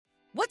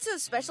What's so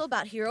special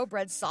about Hero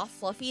Bread's soft,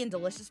 fluffy, and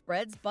delicious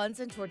breads, buns,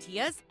 and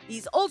tortillas?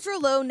 These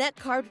ultra-low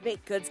net-carb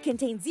baked goods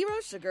contain zero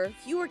sugar,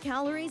 fewer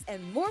calories,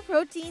 and more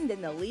protein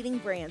than the leading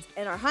brands,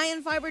 and are high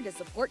in fiber to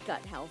support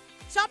gut health.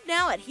 Shop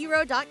now at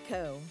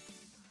hero.co.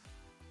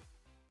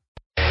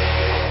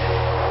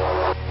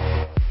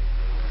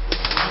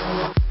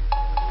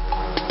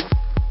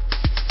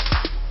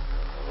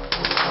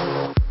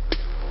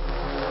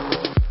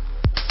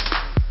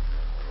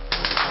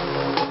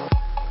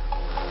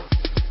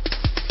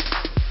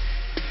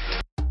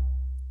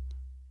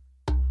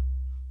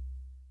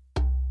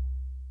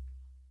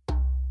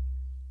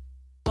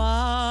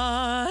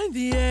 By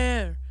the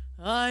air,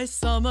 I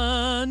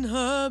summon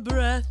her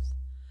breath.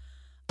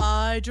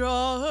 I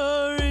draw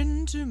her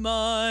into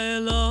my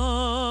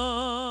lungs.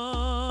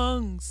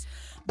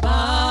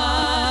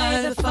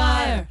 By the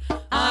fire,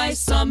 I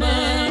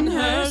summon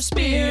her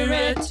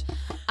spirit.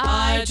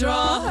 I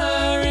draw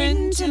her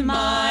into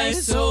my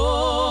soul.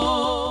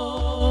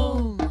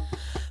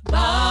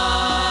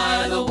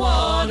 By the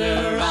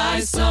water, I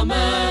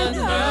summon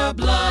her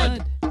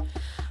blood.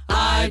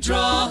 I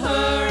draw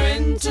her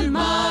into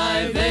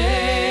my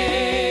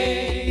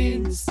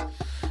veins.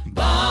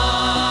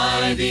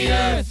 By the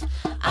earth,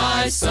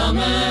 I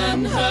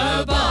summon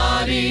her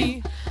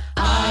body.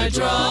 I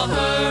draw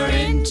her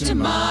into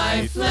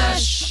my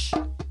flesh.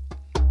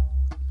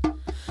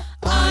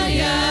 I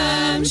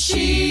am,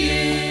 she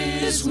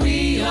is,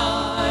 we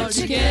are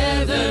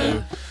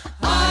together.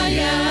 I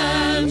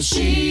am,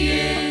 she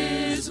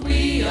is,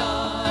 we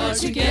are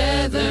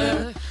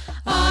together.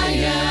 I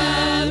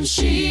am,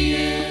 she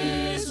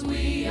is,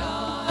 we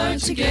are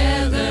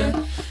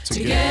together,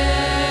 together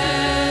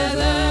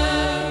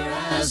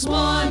as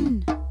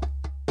one.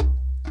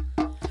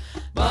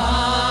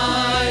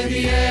 By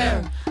the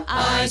air,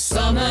 I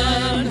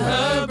summon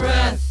her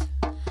breath.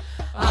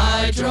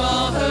 I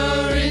draw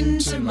her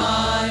into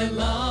my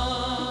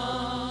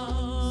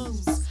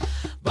lungs.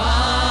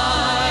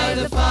 By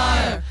the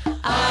fire,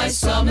 I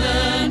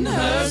summon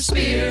her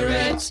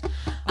spirit.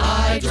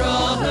 I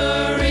draw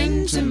her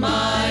into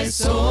my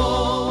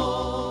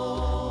soul.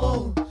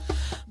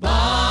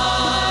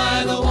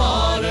 By the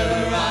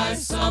water, I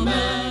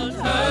summon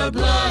her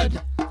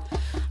blood.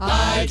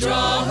 I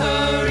draw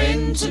her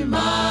into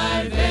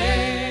my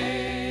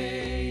veins.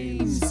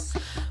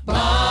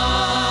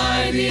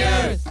 By the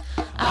earth,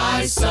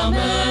 I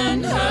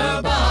summon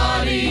her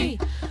body.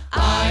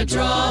 I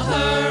draw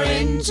her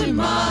into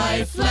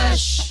my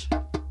flesh.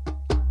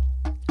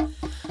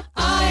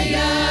 I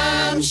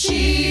am,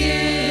 she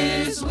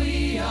is,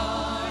 we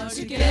are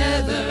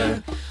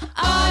together.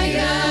 I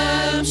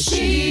am,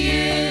 she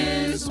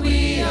is,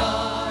 we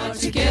are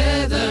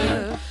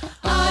together.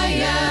 I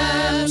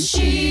am,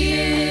 she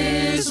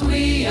is,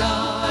 we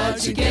are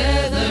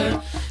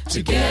together,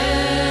 together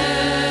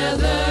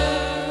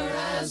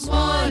as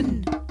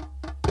one.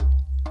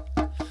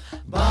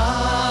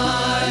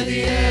 By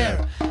the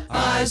air,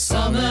 I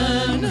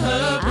summon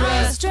her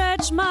breath. I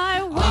stretch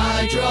my wings.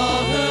 I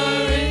draw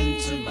her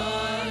into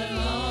my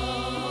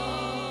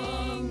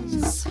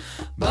lungs.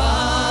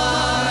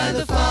 By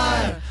the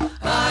fire,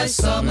 I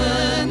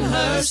summon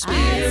her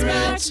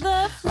spirit.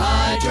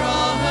 I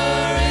draw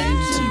her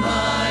into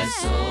my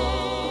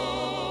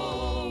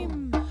soul.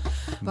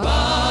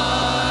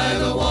 By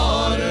the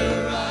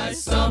water, I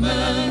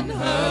summon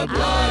her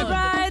blood.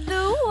 I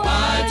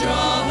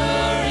draw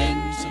her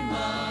into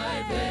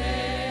my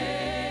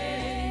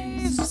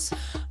veins.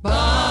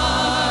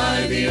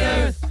 By the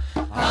earth,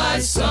 I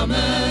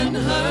summon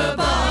her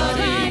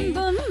body.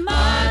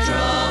 I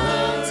draw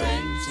her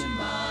into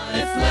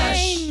my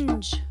flesh.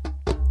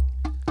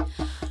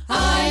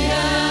 I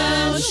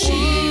am,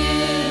 she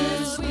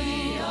is,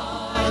 we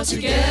are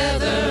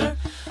together.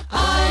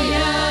 I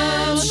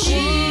am,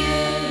 she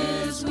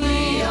is,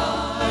 we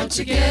are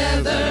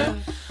together.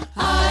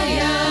 I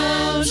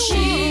am,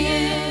 she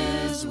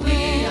is,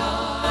 we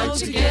are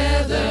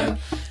together,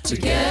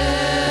 together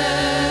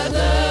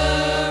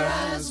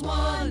as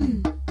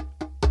one.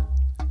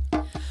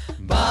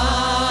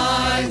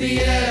 By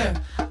the air,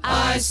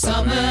 I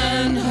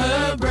summon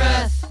her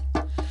breath.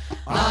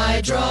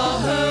 I draw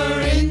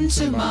her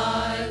into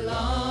my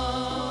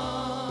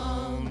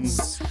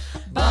lungs.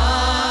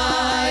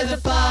 By the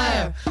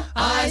fire,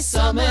 I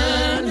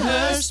summon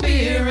her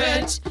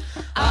spirit.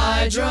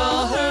 I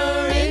draw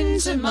her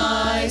into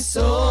my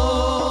soul.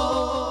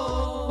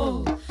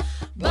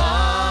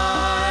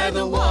 By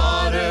the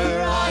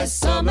water, I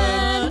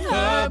summon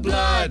her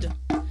blood.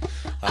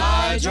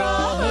 I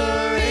draw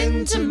her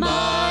into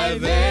my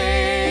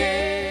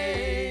veins.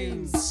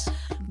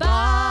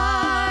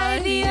 By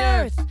the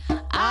earth,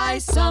 I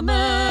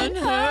summon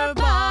her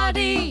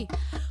body.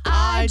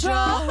 I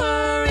draw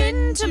her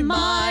into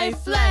my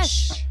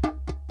flesh.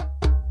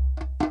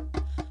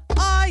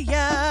 I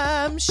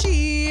am,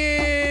 she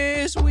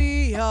is,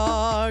 we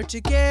are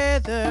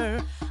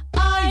together.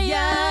 I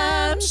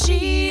am,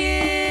 she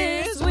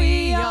is,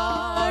 we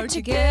are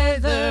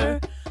together.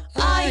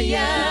 I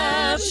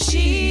am,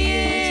 she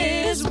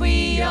is,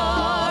 we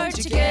are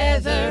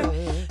together,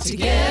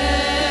 together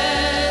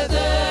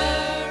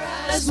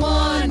as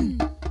one.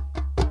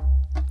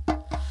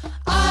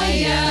 I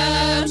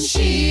am,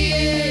 she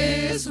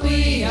is,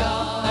 we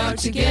are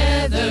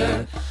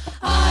together.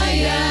 I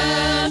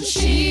am,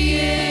 she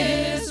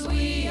is,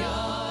 we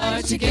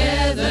are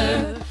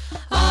together.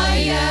 I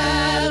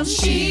am,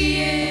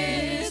 she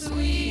is,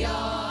 we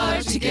are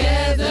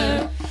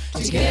together.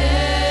 Together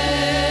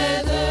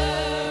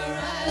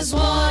as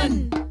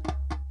one.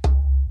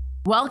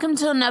 Welcome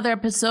to another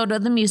episode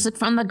of the Music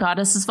from the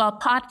Goddesses Vault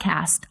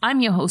podcast.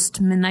 I'm your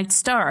host, Midnight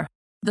Star.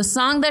 The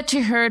song that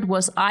you heard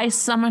was I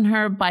Summon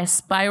Her by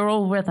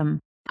Spiral Rhythm.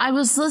 I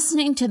was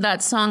listening to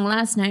that song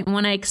last night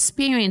when I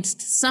experienced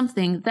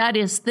something that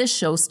is this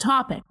show's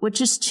topic, which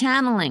is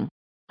channeling.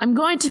 I'm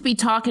going to be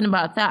talking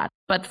about that,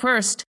 but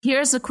first,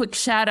 here's a quick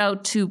shout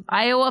out to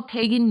Iowa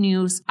Pagan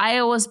News,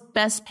 Iowa's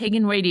best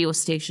pagan radio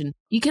station.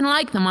 You can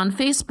like them on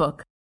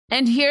Facebook.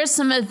 And here's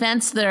some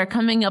events that are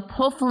coming up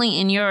hopefully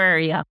in your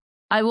area.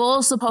 I will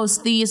also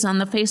post these on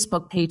the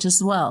Facebook page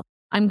as well.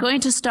 I'm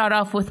going to start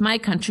off with my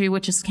country,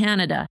 which is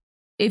Canada.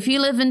 If you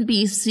live in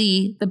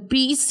BC, the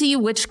BC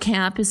Witch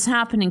Camp is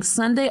happening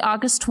Sunday,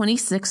 August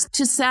 26th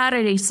to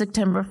Saturday,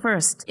 September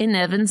 1st in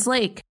Evans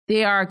Lake.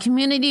 They are a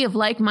community of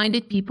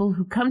like-minded people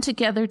who come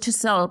together to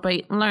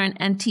celebrate, learn,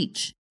 and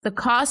teach. The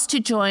cost to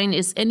join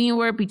is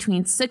anywhere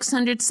between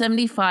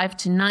 $675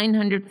 to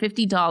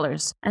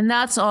 $950, and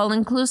that's all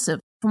inclusive.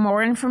 For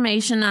more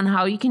information on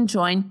how you can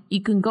join,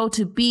 you can go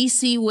to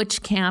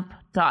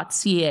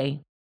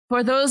bcwitchcamp.ca.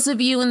 For those of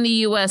you in the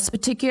U.S.,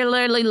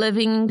 particularly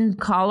living in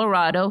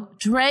Colorado,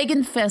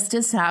 Dragon Fest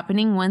is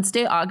happening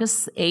Wednesday,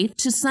 August 8th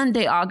to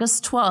Sunday,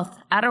 August 12th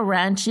at a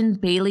ranch in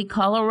Bailey,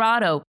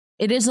 Colorado.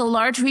 It is a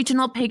large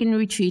regional pagan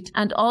retreat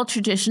and all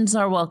traditions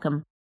are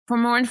welcome. For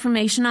more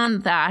information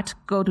on that,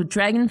 go to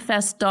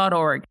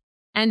dragonfest.org.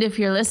 And if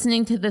you're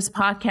listening to this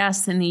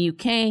podcast in the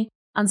UK,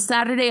 on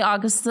Saturday,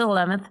 August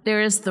 11th,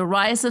 there is the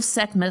Rise of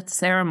Sekhmet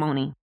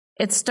ceremony.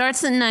 It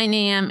starts at 9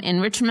 a.m.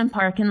 in Richmond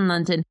Park in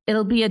London.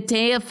 It'll be a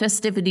day of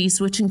festivities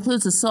which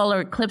includes a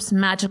solar eclipse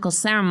magical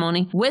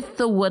ceremony with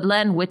the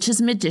woodland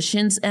witches,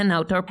 magicians, and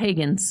outdoor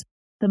pagans.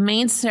 The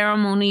main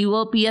ceremony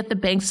will be at the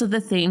banks of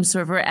the Thames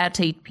River at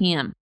 8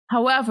 p.m.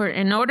 However,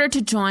 in order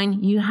to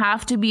join, you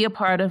have to be a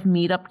part of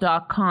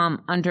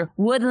meetup.com under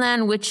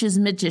Woodland Witches,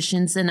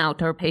 Magicians, and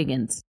Outdoor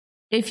Pagans.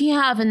 If you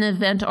have an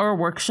event or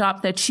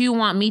workshop that you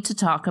want me to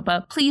talk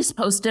about, please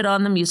post it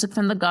on the Music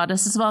from the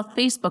Goddesses Vault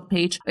Facebook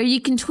page, or you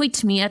can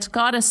tweet me at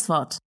Goddess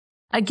Vault.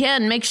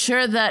 Again, make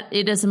sure that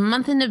it is a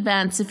month in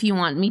advance if you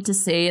want me to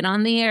say it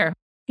on the air.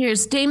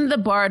 Here's Dame the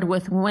Bard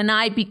with When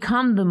I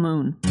Become the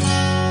Moon.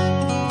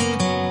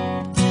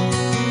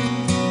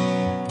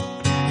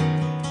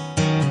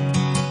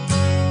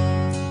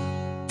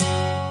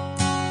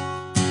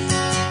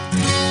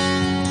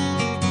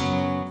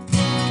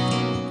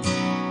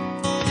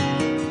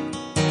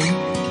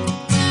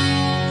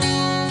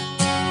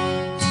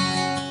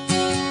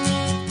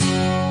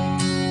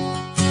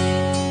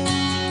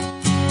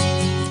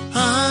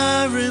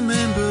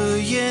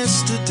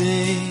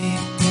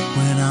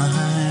 When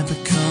I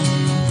become the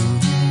moon,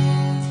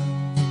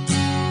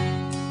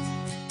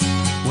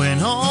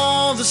 when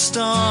all the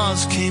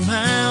stars came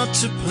out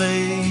to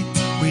play,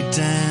 we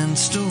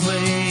danced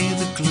away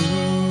the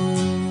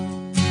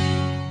gloom,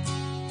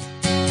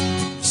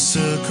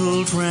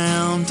 circled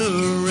round the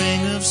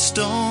ring of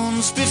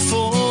stones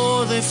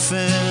before they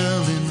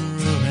fell in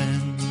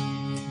ruin,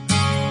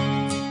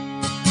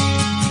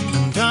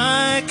 and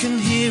I can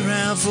hear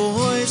our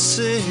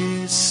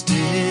voices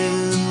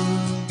still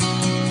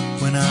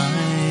when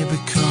I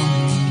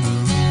become the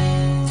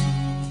moon.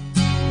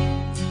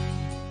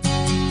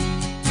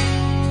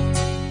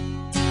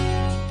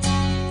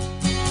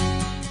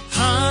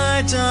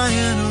 High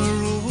Diana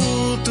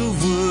ruled the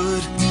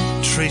wood,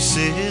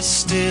 traces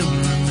still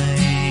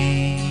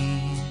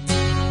remain,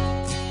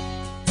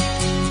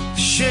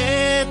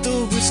 shared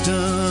the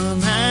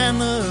wisdom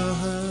and the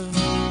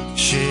hurt,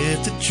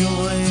 shared the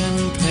joy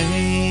and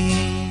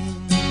pain.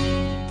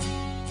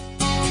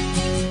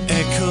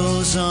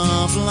 Echoes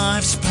of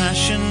life's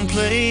passion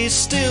play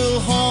still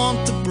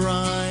haunt the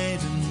bride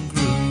and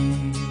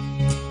groom,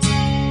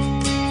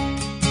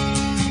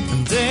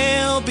 and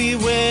they'll be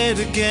wed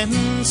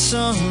again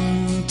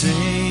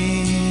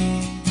someday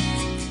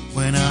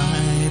when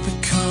I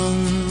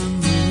become the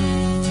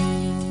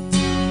moon.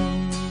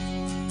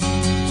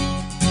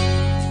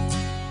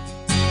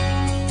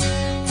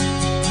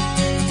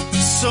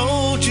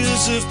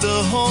 Soldiers of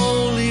the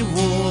holy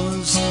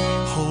wars,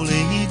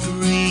 holy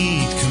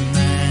greed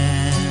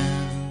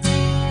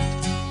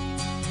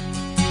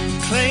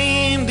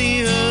claimed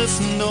the earth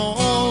and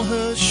all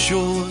her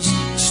shores,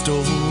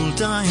 stole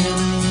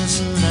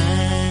Diana's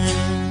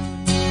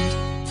land.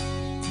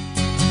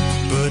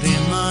 But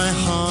in my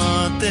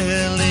heart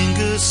there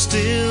lingers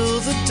still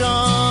the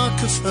dark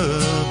of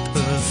her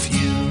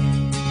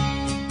perfume.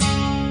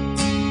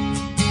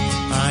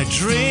 I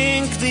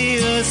drink the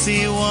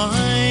earthy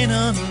wine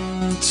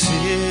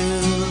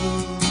until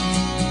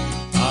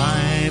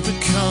I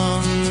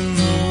become the moon.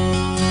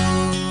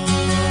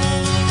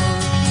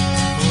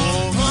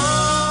 Oh,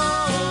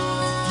 oh,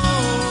 oh,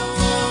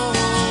 oh.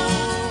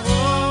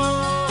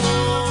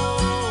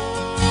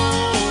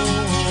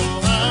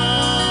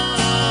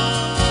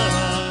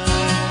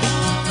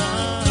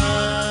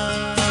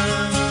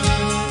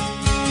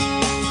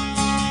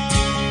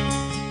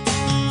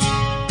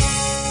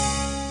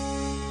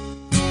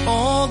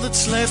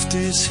 that's left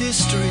is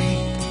history,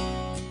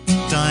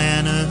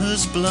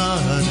 Diana's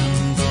blood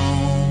and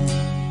bone.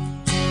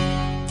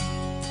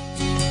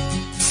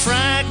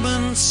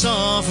 Fragments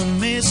of a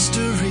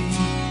mystery,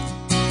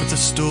 but the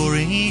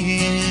story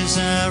is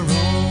our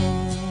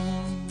own.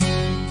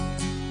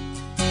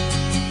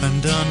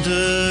 And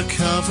under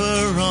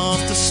cover of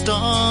the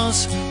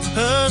stars,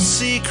 her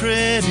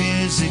secret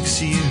is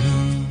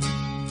exhumed.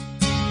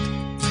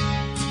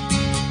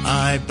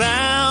 I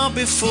bow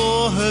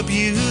before her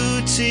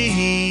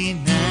beauty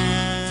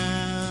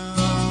now,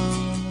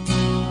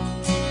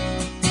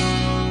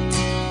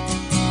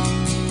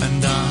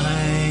 and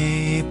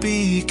I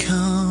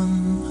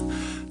become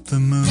the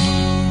moon.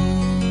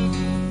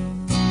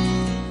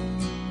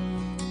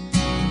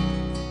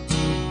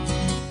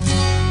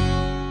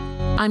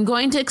 I'm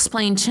going to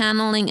explain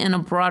channeling in a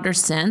broader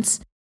sense.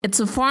 It's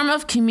a form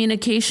of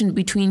communication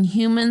between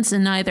humans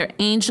and either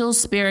angels,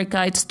 spirit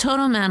guides,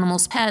 totem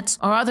animals, pets,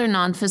 or other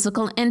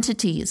non-physical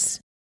entities.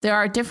 There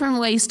are different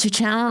ways to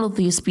channel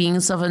these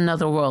beings of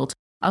another world.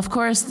 Of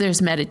course, there's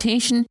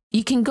meditation.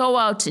 You can go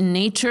out in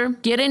nature,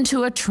 get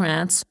into a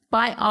trance,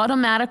 by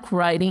automatic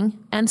writing,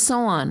 and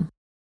so on.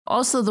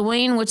 Also, the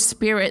way in which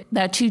spirit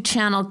that you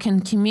channel can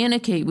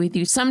communicate with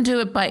you. Some do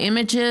it by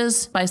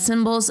images, by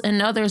symbols,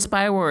 and others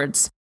by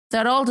words.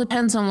 That all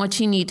depends on what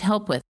you need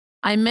help with.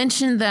 I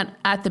mentioned that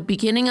at the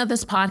beginning of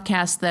this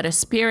podcast that a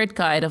spirit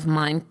guide of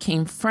mine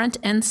came front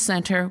and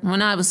center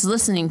when I was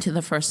listening to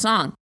the first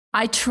song.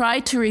 I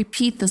tried to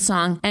repeat the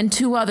song and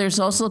 2 others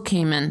also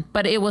came in,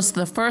 but it was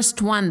the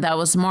first one that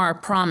was more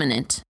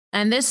prominent.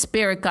 And this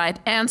spirit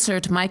guide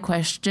answered my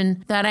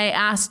question that I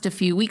asked a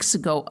few weeks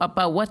ago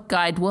about what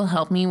guide will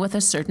help me with a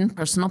certain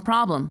personal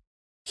problem.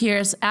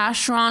 Here's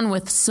Ashron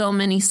with So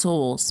Many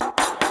Souls.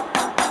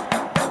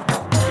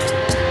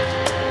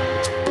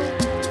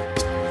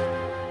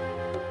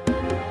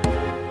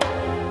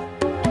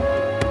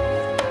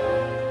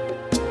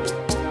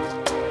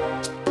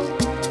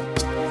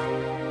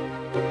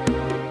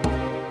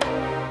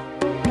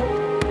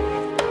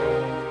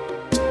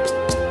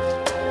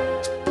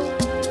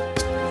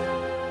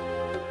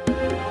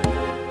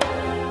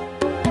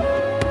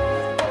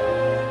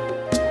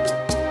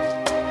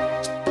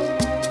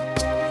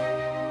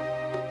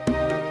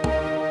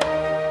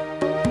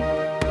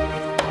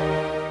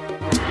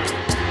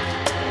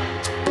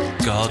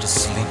 God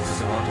asleep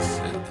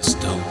in the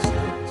stone,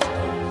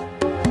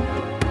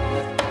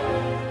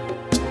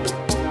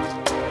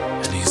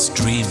 and he's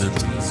dreaming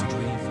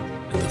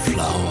in the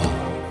flower.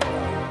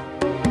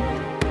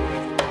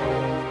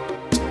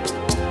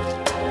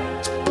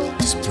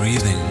 He's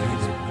breathing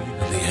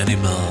in the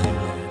animal,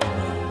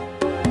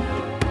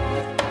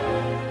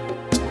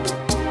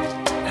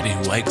 and he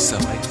wakes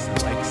up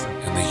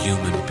in the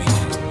human being.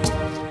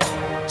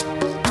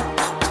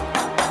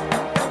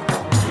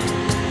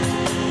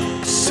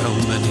 So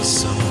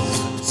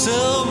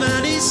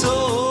many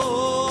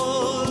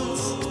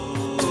souls,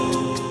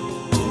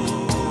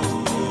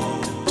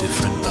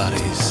 different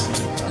bodies,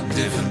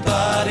 different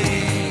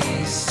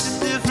bodies,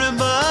 different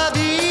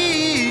bodies.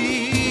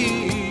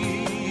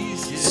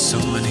 So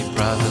many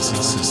brothers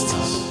and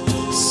sisters,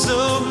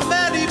 so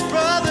many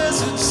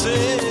brothers and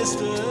sisters,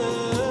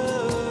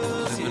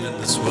 living in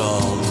this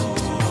world,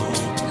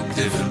 in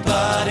different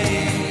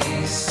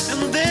bodies,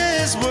 and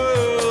this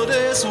world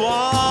is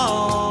one.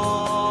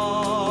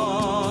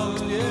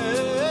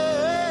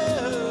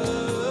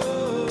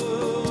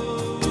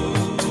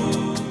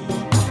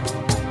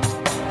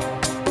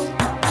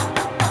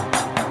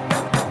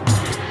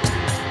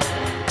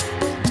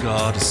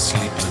 God is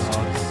sleeping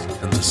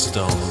in the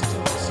stone,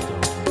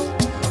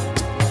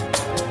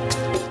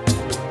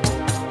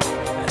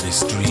 and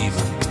he's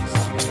dreaming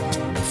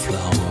in the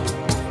flower.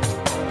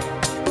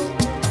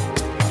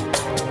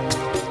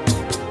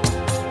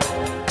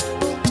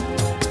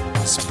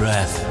 His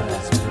breath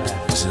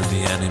is in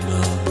the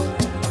animal,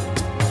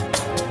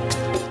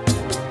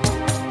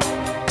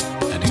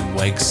 and he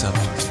wakes up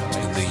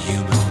in the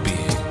human being.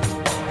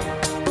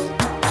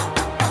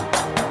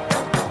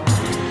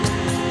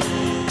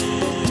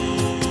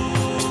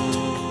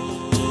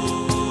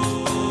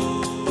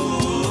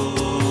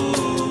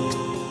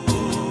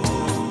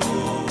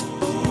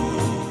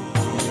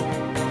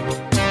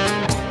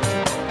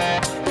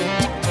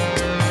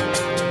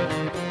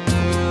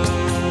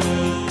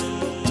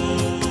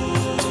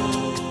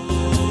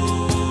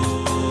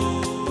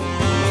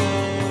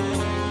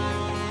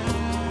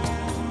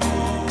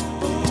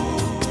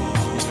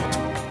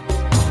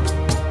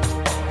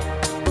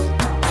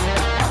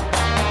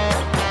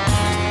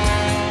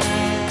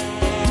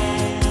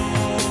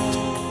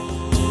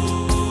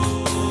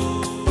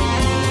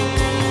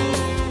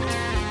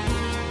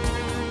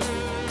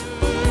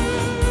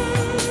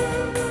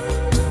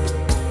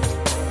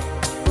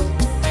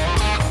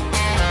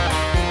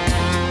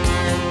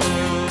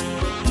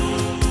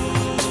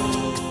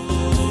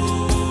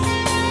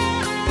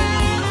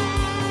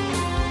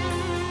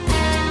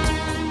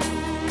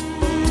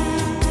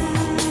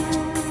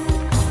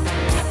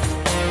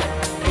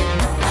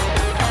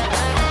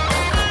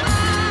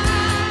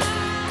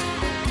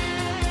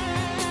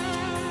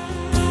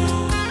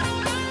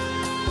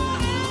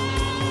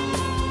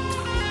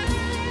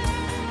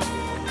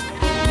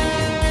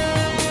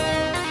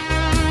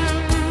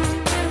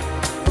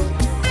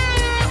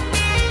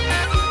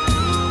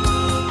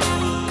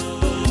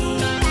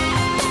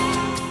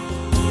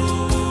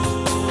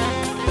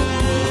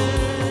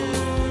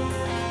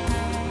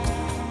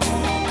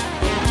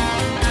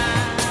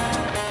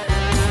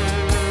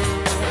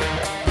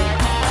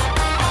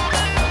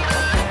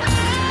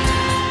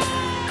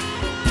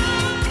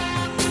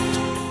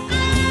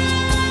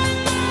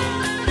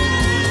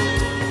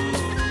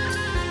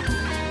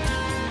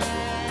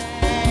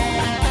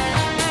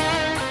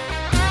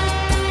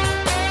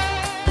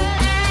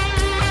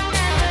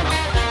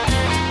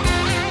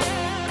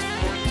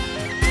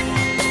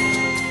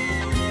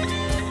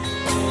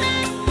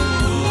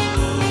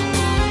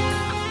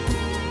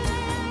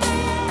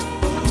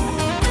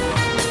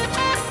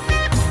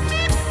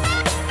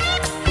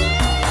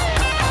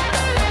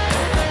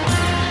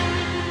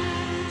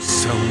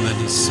 So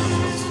many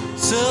souls,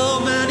 so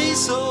many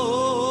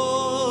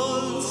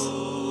souls,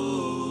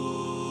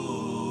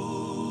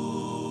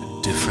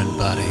 in different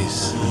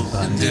bodies,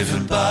 in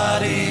different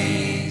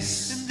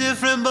bodies, in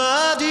different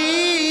bodies.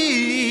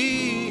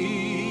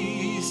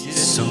 Yeah.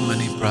 So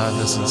many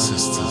brothers and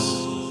sisters,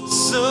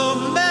 so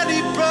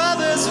many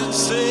brothers and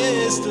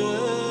sisters,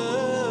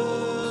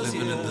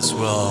 living in this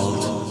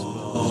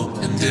world,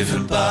 in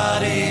different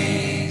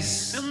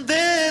bodies, and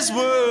this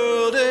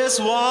world is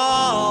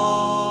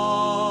one.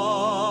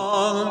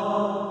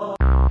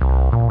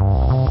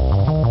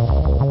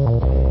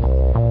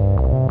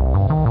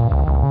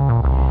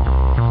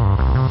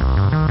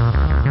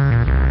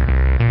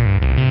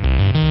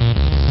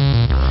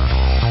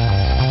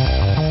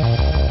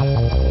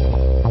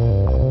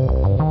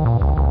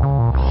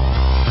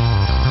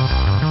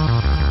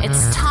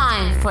 It's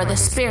time for the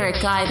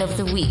Spirit Guide of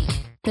the Week.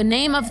 The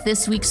name of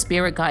this week's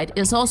Spirit Guide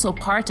is also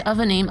part of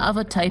a name of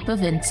a type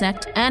of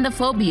insect and a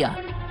phobia.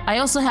 I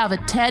also have a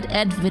TED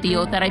Ed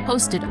video that I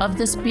posted of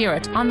the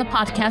spirit on the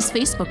podcast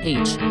Facebook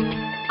page.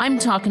 I'm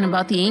talking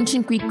about the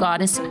ancient Greek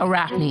goddess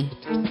Arachne.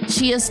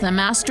 She is the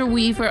master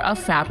weaver of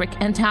fabric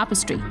and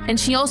tapestry, and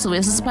she also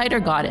is a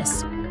spider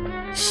goddess.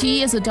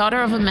 She is a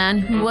daughter of a man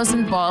who was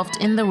involved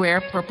in the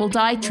rare purple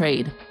dye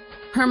trade.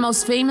 Her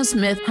most famous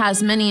myth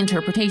has many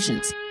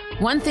interpretations.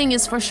 One thing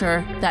is for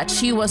sure, that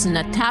she was in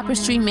a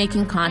tapestry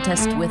making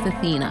contest with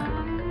Athena.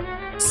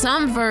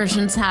 Some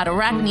versions had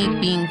Arachne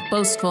being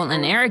boastful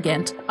and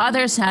arrogant,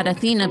 others had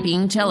Athena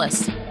being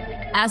jealous.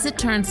 As it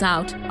turns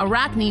out,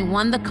 Arachne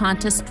won the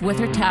contest with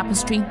her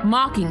tapestry,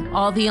 mocking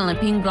all the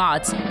Olympian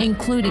gods,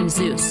 including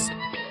Zeus.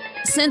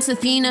 Since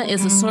Athena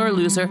is a sore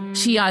loser,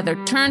 she either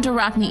turned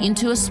Arachne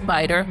into a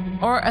spider,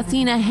 or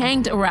Athena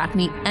hanged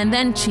Arachne and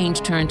then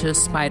changed her into a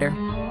spider.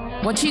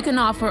 What you can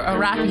offer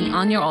Arachne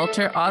on your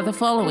altar are the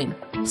following: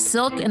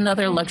 silk and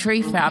other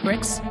luxury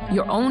fabrics,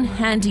 your own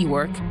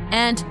handiwork,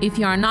 and if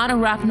you are not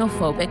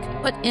arachnophobic,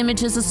 put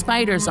images of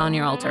spiders on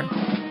your altar.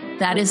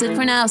 That is it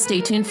for now. Stay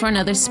tuned for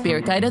another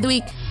Spirit Guide of the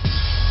Week.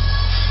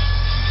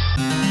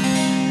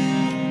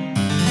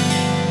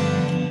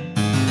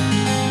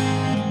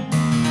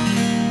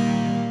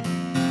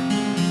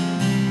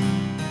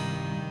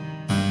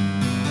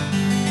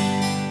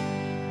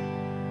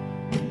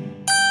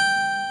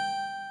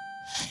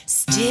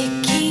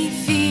 Sticky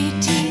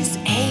feeties,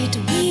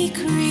 8-week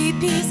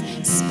creepies,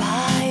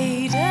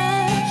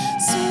 spider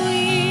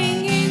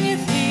swinging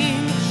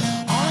thing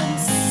on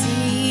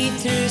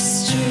see-through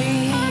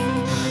string.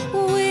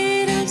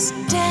 Widows,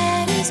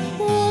 daddies,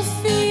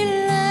 wolfy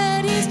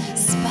laddies,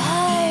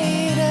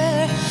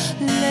 spider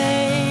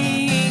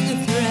laying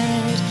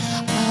thread,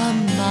 a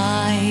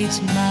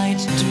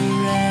might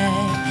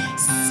dread,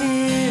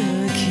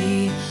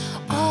 silky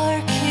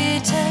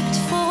architect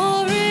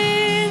for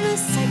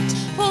insect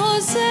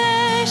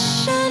possessed.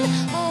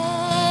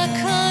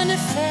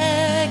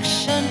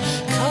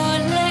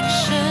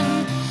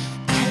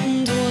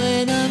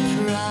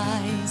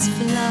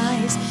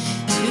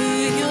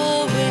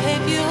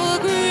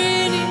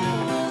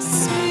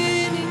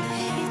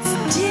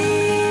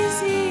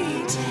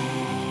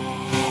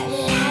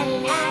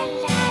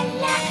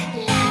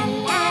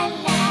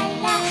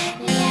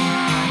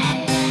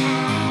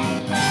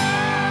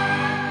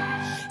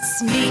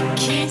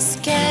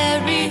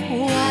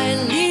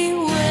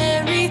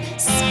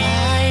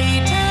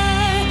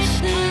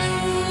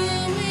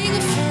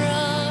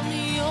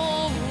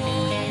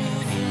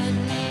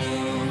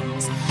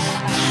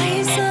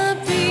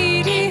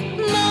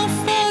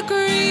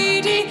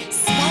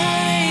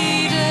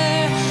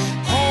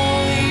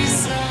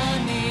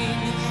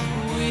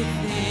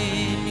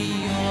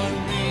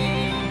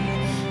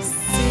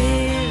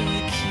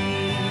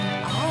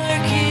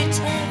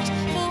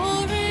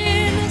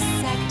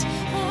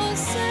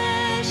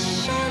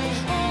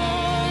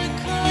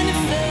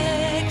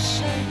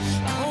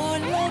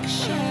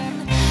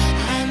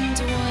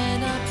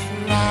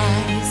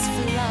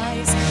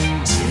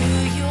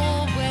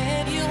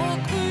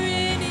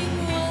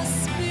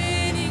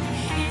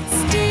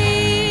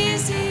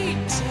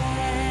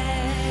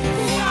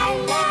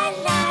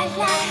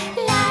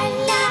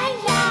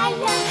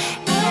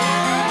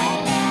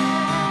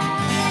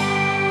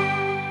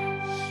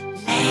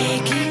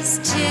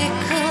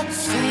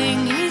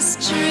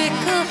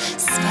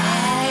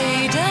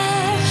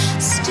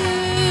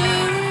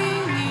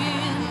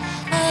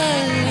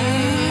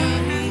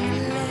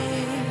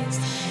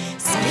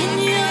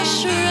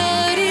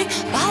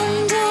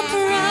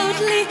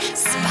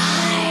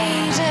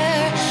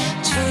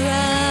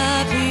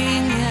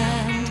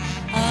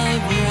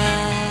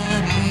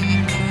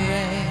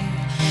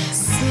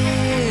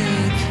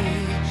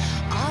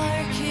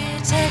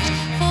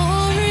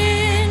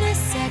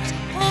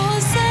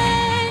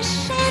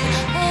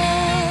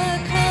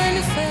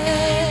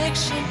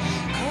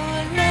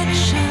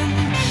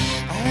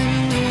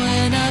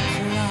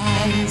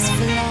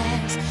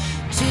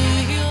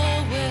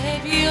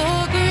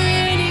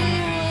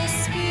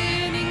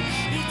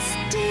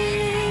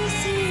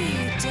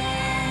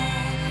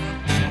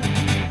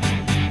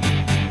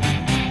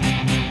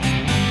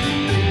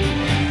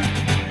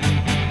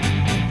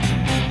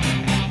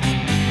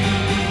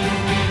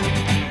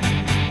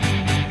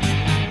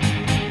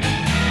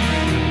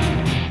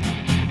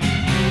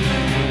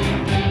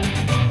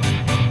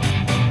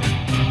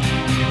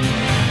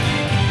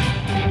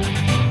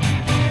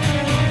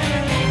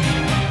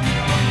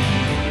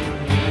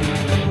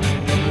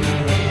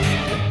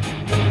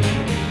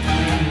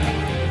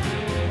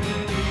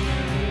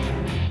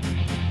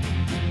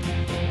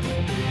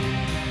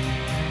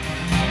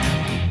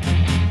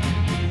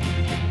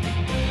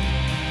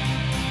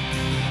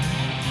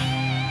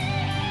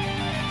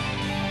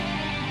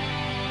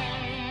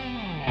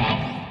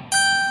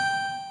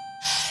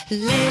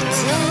 Little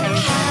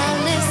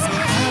callous of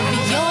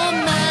your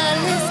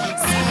malice,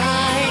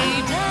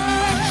 cider,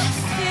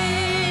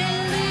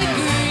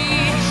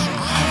 filigree of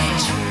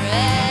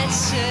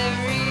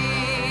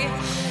treachery,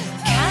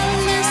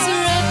 callous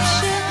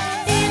rupture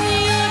in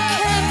your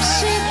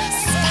caption,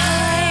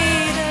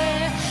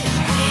 spider,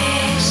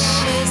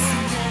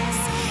 viciousness,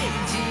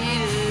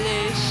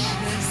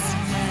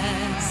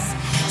 deliciousness,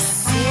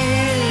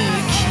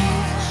 silky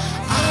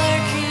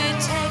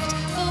architect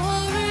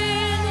for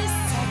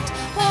innocent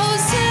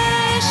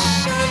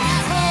possession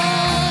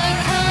or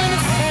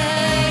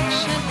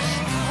confection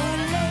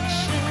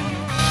collection.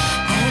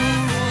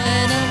 And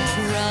when a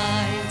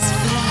prize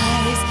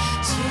flies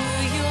to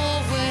your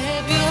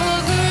web, your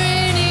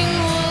grinning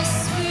or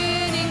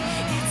spinning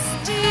its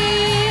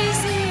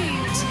dizzy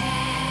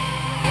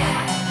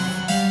death.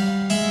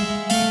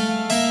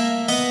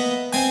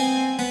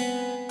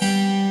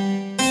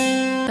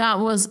 That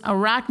was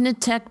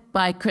Arachnitect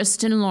by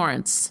Kristen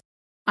Lawrence.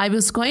 I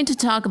was going to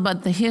talk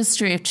about the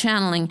history of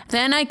channeling,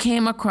 then I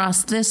came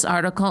across this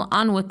article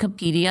on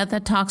Wikipedia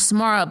that talks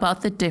more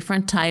about the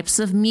different types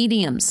of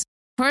mediums.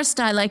 First,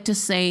 I like to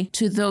say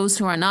to those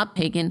who are not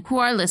pagan, who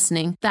are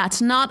listening,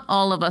 that not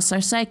all of us are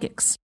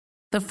psychics.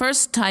 The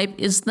first type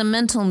is the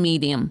mental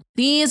medium.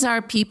 These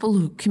are people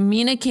who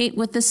communicate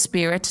with the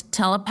spirit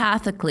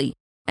telepathically,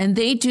 and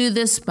they do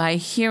this by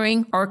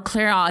hearing or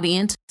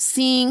clairaudient,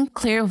 seeing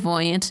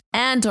clairvoyant,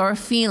 and or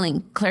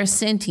feeling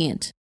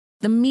clairsentient.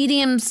 The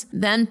mediums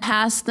then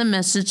pass the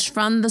message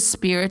from the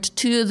spirit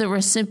to the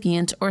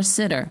recipient or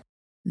sitter.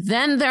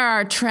 Then there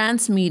are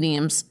trance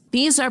mediums.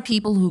 These are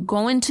people who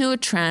go into a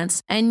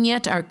trance and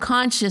yet are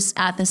conscious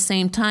at the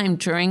same time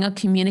during a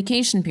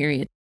communication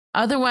period.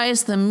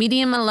 Otherwise, the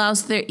medium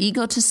allows their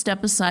ego to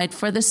step aside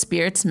for the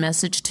spirit's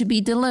message to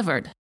be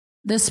delivered.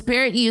 The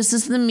spirit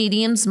uses the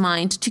medium's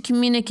mind to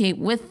communicate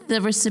with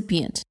the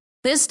recipient.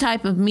 This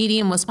type of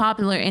medium was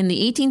popular in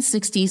the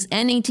 1860s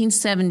and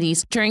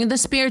 1870s during the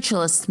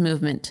spiritualist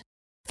movement.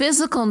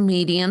 Physical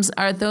mediums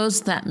are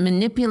those that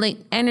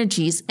manipulate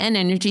energies and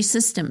energy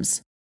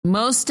systems.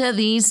 Most of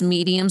these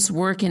mediums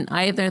work in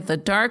either the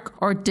dark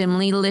or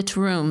dimly lit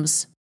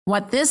rooms.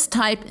 What this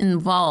type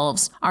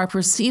involves are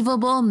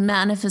perceivable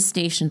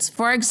manifestations,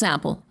 for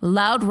example,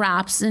 loud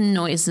raps and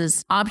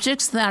noises,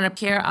 objects that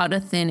appear out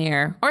of thin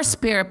air, or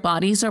spirit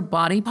bodies or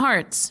body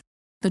parts.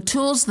 The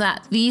tools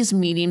that these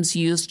mediums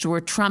used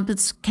were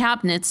trumpets,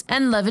 cabinets,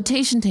 and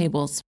levitation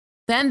tables.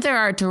 Then there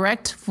are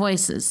direct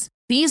voices.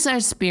 These are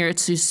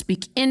spirits who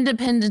speak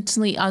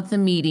independently of the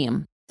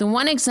medium. The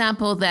one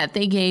example that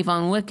they gave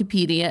on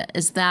Wikipedia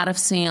is that of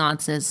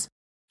seances.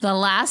 The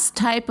last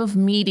type of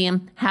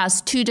medium has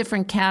two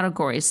different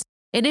categories.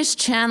 It is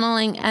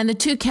channeling, and the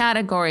two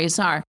categories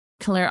are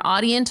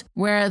clairaudient,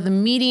 where the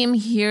medium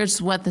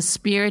hears what the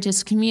spirit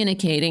is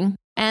communicating,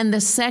 and the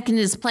second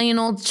is plain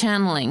old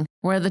channeling,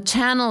 where the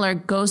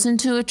channeler goes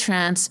into a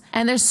trance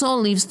and their soul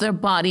leaves their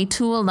body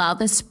to allow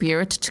the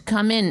spirit to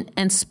come in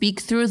and speak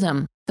through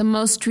them. The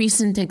most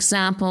recent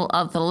example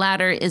of the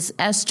latter is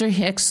Esther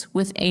Hicks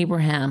with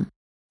Abraham.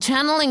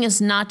 Channeling is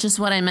not just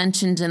what I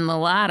mentioned in the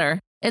latter,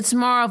 it's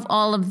more of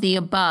all of the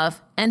above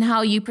and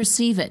how you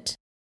perceive it.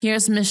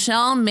 Here's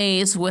Michelle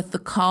Mays with The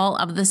Call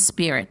of the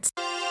Spirits.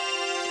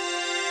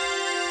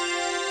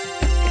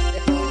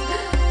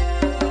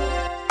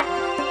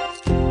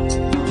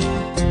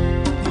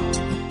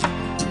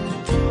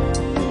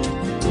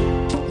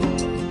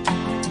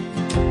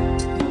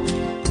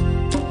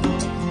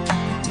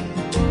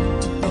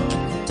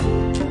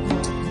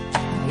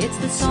 It's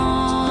the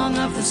song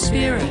of the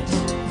spirit,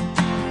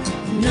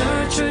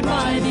 nurtured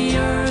by the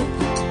earth,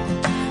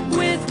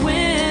 with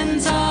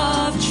winds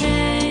of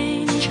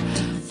change,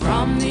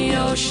 from the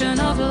ocean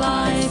of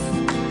life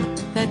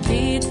that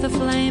feeds the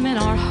flame in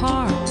our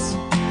hearts,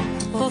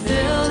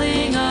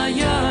 fulfilling a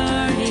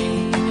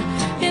yearning,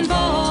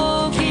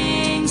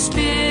 invoking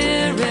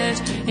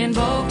spirit,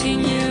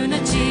 invoking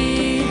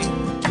unity.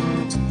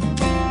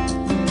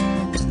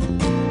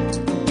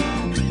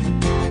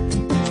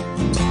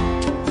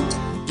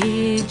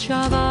 Each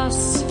of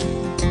us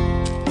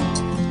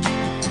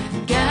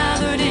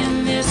gathered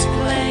in this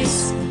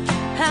place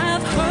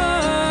have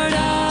heard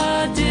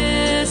a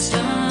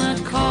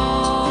distant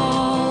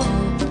call.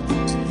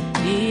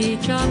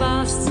 Each of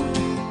us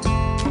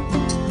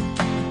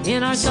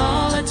in our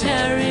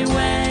solitary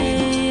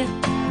way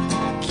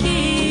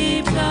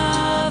keep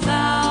the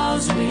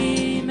vows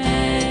we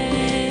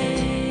made,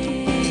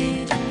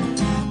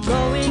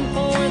 going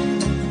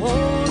forth,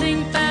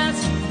 holding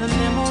fast the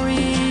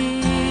memories,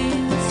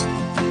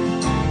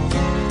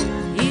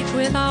 each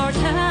with our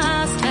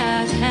task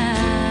at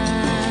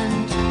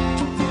hand.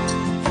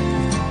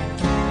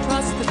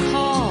 Trust the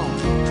call,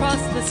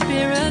 trust the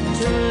spirit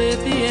to live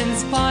the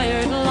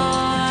inspired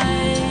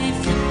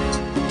life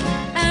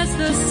as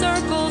the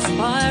circle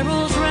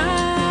spirals round.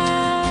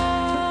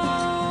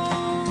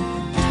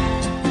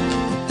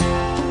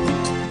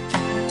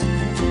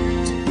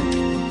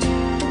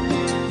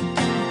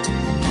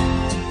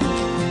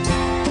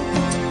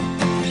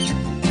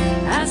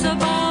 As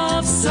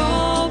above,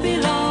 so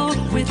below,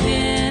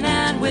 within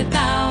and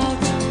without.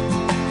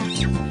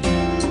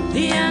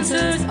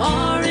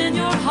 are in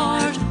your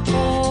heart.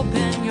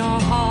 Open your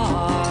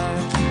heart.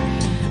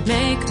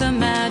 Make the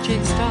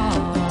magic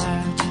start.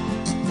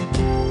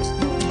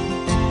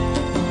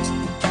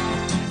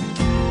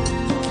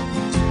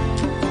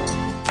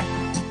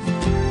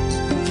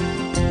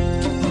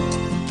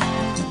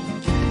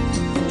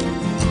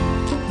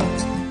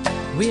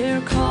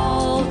 We're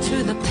called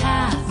to the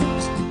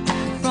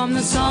path from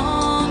the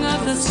song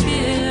of the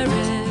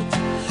Spirit.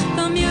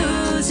 The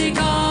music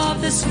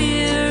of the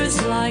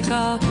spheres like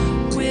a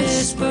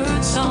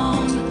whispered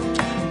song,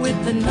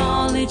 with the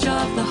knowledge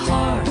of the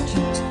heart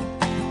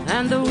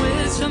and the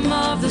wisdom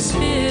of the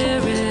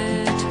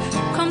Spirit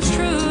comes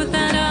truth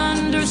and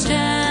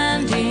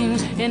understanding,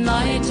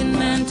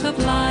 enlightenment of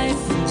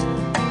life.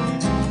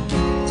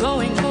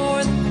 Going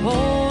forth,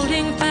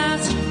 holding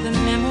fast the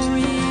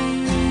memories,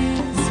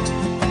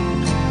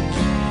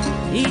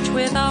 each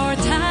with our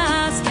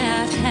task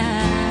at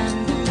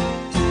hand.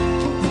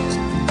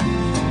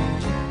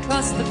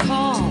 Trust the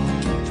call,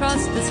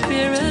 trust the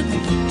Spirit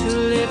to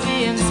live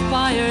the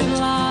inspired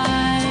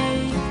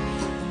life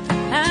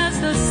as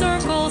the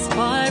circle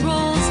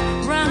spirals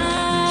round.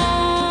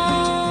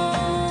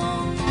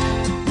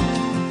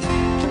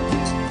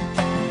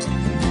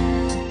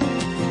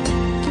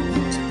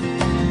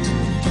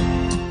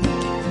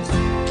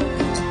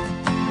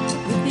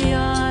 With the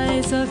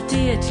eyes of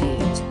deity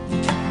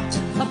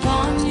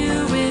upon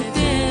you,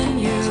 within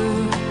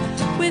you,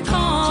 with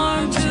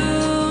harm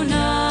to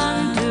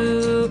none,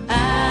 do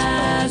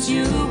as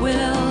you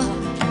will,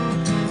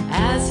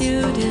 as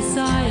you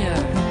desire,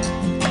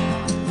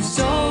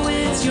 so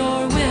is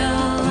your will.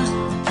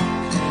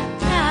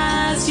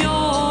 As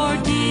your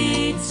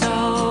deed,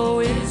 so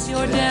is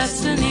your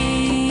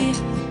destiny.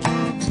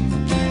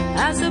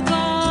 As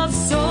above,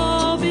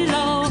 so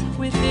below,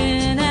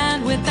 within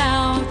and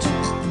without.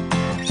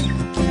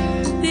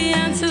 The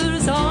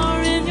answers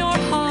are in your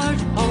heart.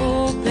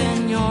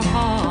 Open your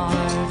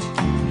heart.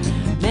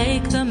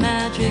 Make the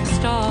magic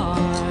start.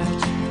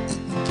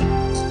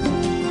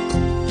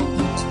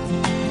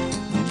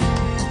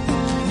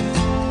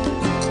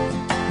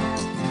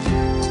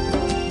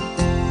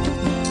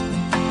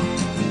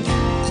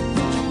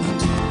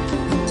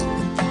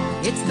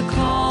 It's the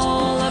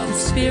call of the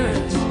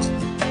Spirit,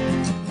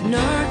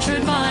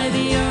 nurtured by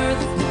the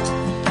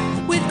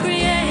earth, with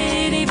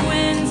creative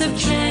winds of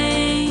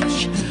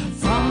change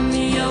from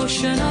the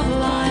ocean of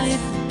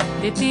life.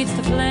 It feeds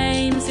the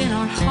flames in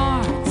our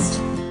hearts,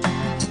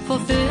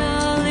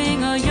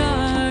 fulfilling a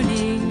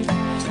yearning,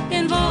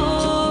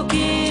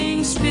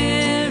 invoking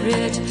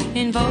Spirit,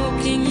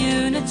 invoking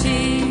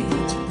unity,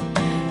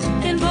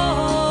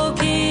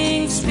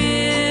 invoking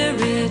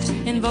Spirit,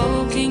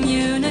 invoking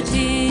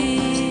unity.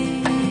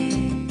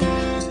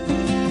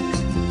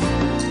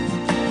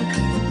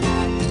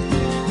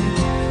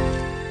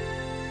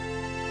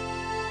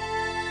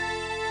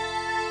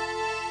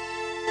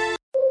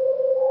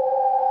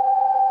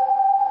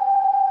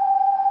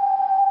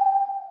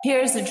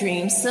 Here's a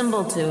dream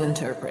symbol to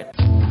interpret.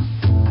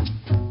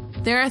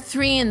 There are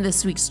 3 in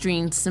this week's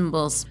dream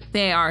symbols.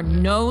 They are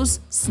nose,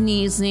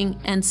 sneezing,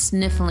 and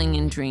sniffling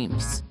in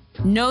dreams.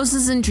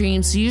 Noses in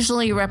dreams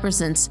usually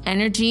represents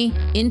energy,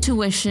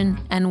 intuition,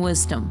 and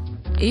wisdom.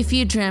 If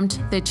you dreamt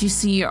that you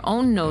see your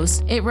own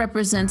nose, it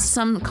represents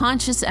some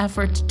conscious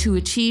effort to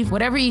achieve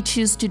whatever you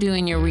choose to do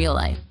in your real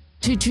life.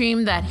 To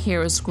dream that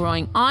hair is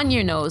growing on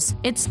your nose,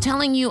 it's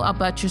telling you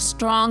about your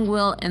strong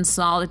will and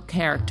solid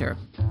character.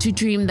 To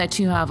dream that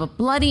you have a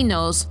bloody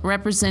nose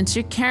represents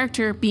your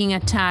character being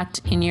attacked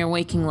in your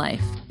waking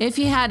life. If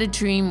you had a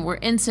dream where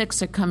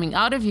insects are coming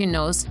out of your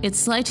nose,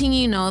 it's letting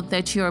you know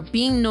that you are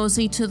being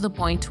nosy to the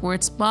point where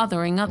it's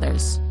bothering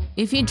others.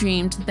 If you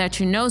dreamed that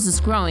your nose is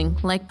growing,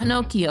 like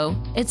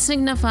Pinocchio, it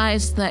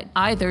signifies that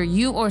either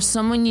you or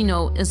someone you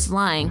know is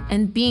lying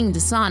and being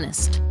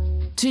dishonest.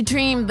 To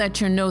dream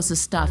that your nose is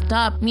stuffed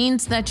up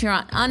means that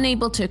you're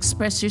unable to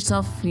express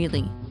yourself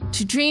freely.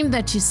 To dream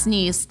that you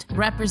sneezed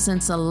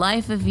represents a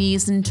life of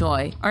ease and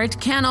joy, or it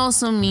can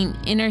also mean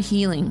inner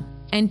healing.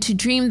 And to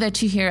dream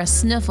that you hear a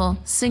sniffle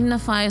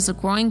signifies a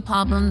growing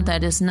problem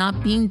that is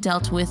not being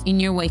dealt with in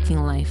your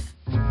waking life.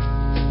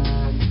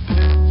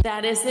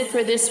 That is it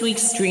for this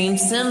week's dream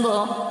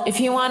symbol.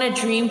 If you want a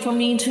dream for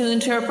me to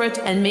interpret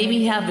and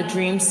maybe have a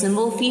dream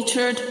symbol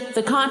featured,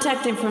 the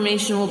contact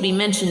information will be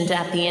mentioned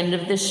at the end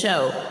of this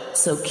show.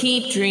 So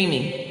keep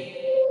dreaming.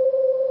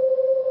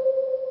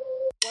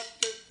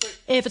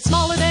 If it's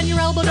smaller than your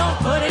elbow, don't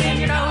put it in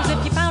your nose.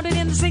 If you found it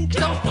in the sink,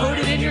 don't put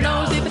it in your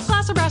nose. If it's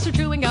glass or brass or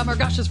chewing gum or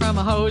gushes from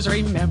a hose,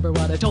 remember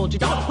what I told you,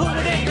 don't put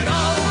it in your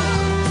nose.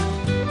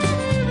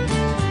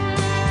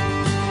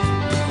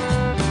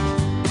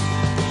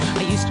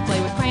 I used to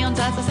play with crayons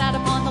as I sat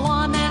upon the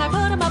lawn, and I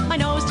put them up my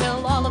nose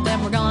till all of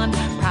them were gone.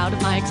 Proud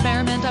of my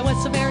experiment, I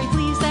was so very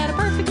pleased that a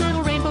perfect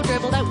little rainbow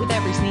dribbled out with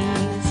every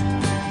sneeze.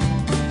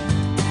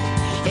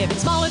 If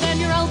it's smaller than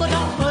your elbow,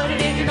 don't put it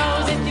in your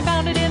nose. If you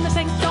found it in the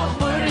sink, don't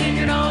put it in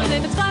your nose.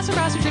 If it's glass or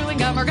brass or chewing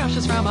gum or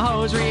gushes from a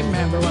hose,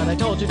 remember what I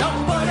told you,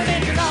 don't put it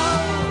in your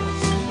nose.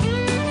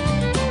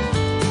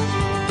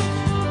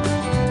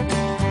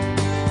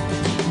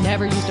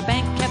 Never used a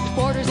bank, kept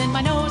quarters in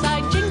my nose. I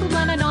jingled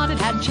when I nodded,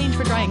 had change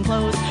for drying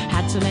clothes.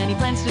 Had so many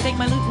plans to take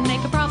my loot and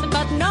make a profit,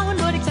 but no one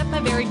would accept my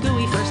very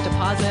gooey first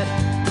deposit.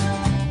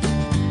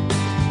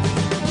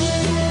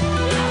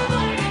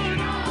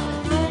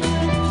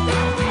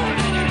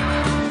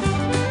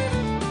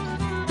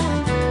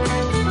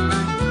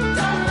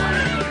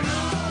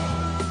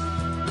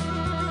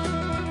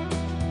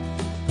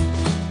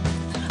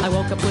 I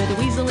woke up with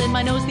a weasel in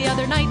my nose the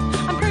other night.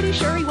 I'm pretty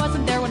sure he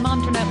wasn't there when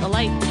Mom turned out the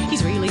light.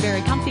 He's really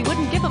very comfy,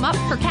 wouldn't give him up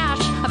for cash.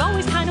 I've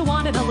always kind of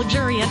wanted a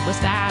luxuriant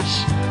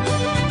mustache.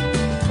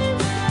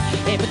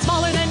 If it's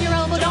smaller than your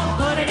elbow, don't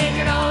put it in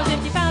your nose.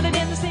 If you found it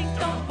in the sink,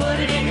 don't put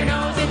it in your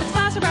nose. If it's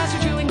glass or brass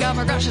or chewing gum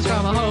or gushes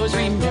from a hose,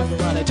 remember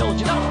what I told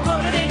you, don't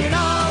put it in your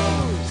nose.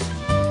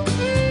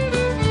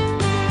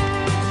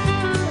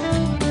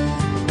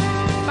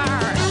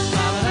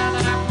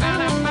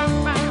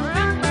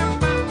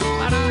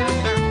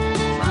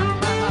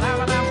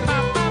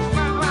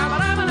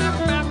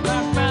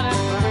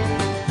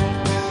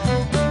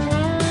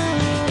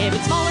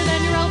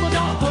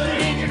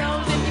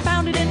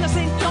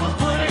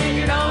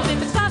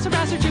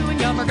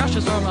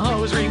 Gushes from a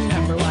hose,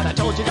 remember what I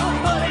told you, don't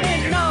put it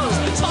in your nose.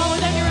 Smaller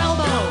than your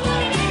elbow,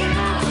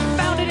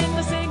 found it in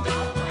the sink.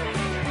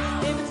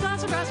 If it's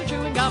glass or brass or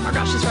chewing gum or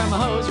gushes from a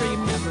hose,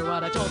 remember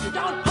what I told you,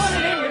 don't put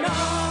it in your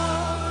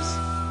nose.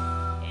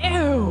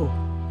 Ew.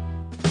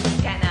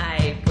 Can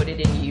I put it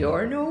in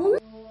your nose?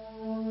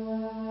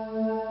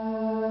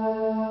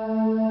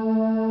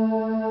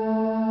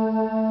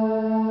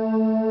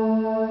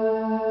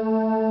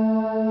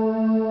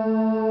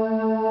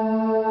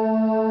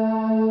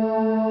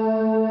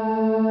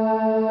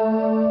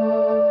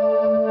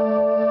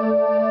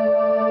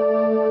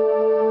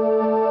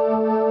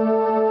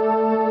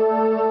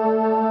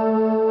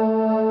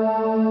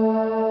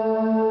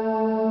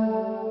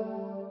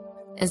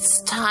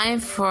 It's time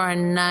for a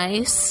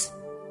nice,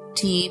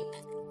 deep,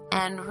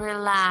 and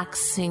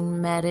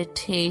relaxing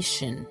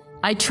meditation.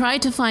 I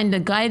tried to find a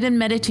guided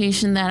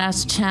meditation that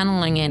has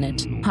channeling in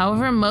it.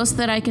 However, most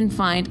that I can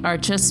find are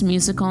just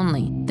music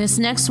only. This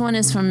next one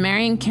is from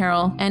Marian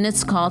Carroll, and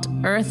it's called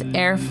Earth,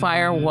 Air,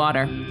 Fire,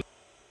 Water.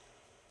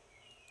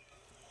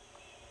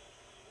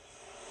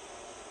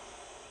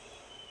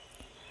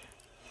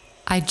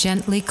 I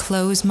gently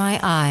close my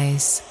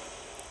eyes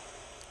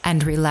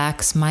and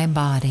relax my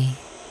body.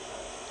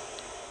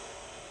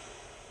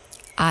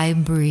 I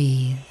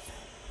breathe.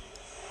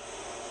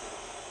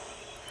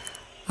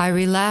 I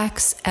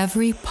relax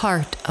every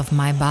part of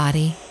my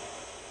body.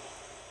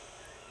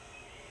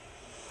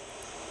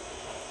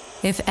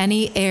 If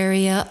any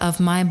area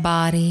of my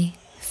body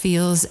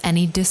feels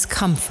any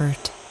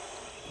discomfort,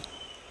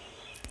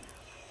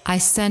 I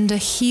send a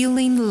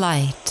healing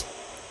light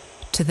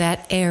to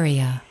that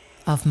area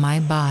of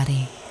my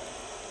body.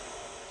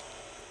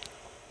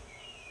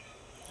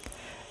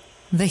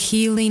 The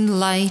healing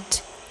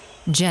light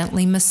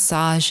gently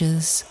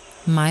massages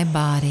my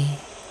body.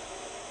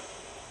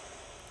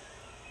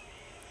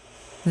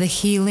 The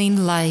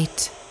healing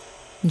light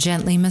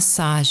gently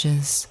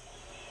massages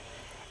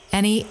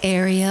any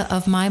area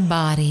of my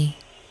body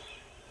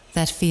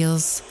that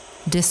feels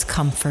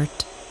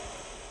discomfort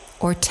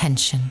or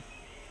tension.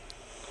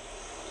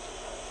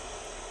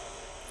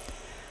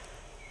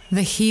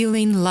 The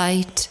healing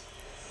light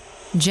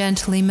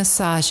gently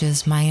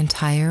massages my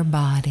entire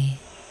body.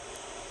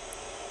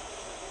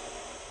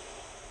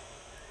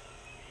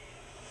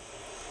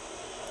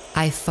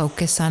 I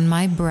focus on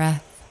my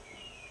breath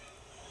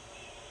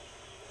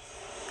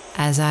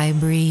as I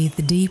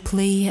breathe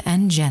deeply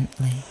and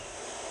gently.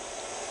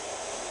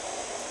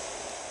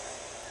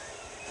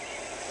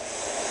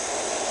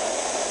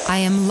 I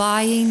am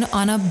lying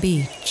on a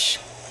beach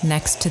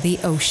next to the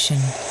ocean.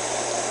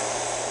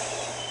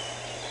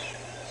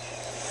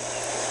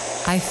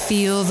 I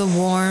feel the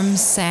warm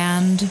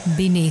sand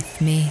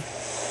beneath me.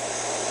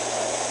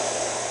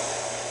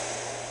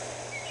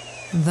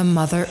 The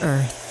Mother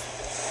Earth.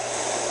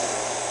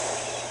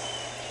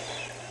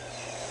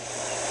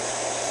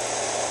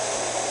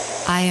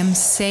 I am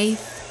safe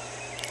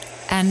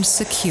and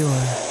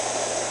secure.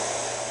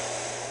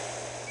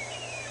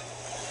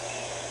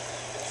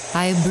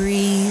 I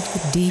breathe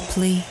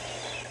deeply,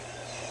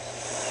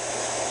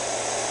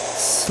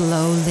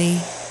 slowly.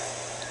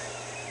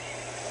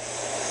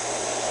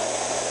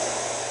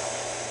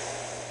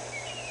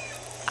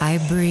 I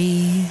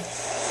breathe.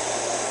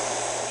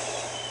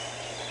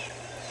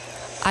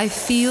 I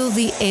feel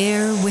the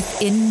air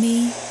within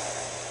me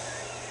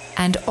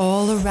and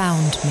all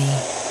around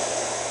me.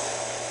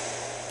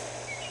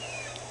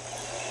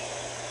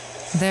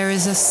 There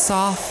is a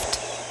soft,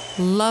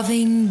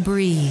 loving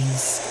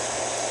breeze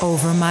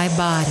over my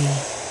body.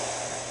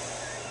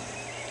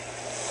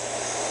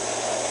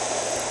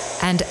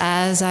 And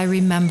as I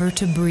remember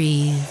to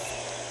breathe,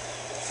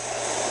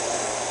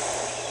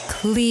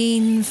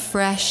 clean,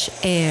 fresh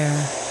air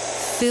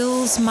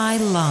fills my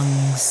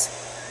lungs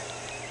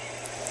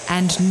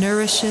and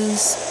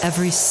nourishes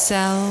every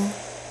cell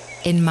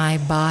in my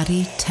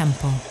body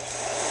temple.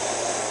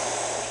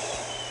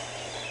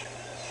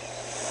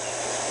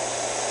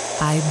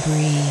 I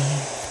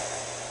breathe.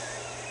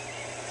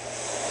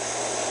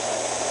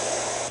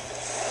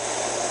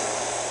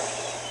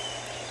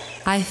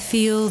 I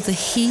feel the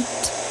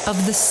heat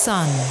of the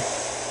sun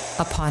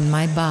upon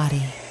my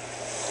body.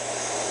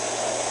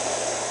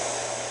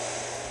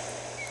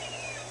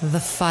 The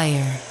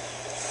fire.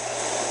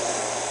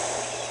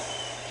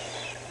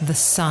 The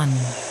sun.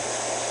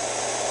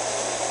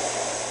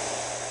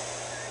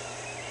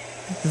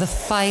 The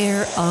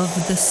fire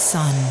of the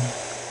sun.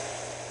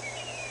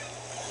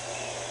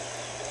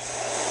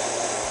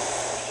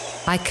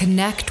 I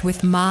connect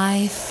with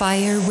my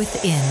fire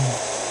within.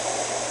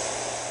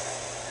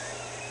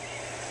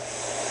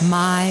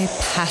 My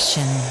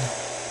passion.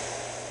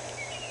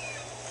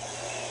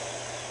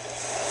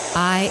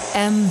 I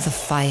am the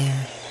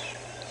fire.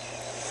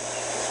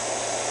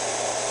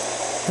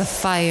 The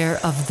fire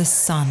of the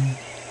sun.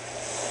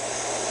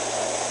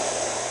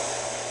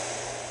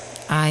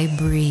 I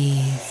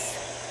breathe.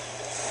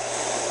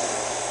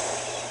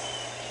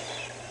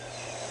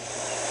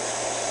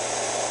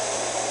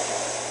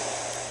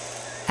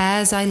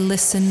 As I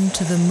listen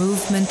to the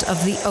movement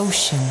of the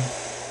ocean,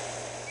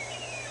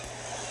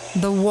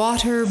 the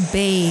water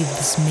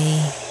bathes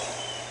me,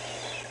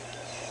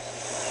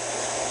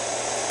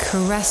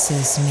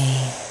 caresses me,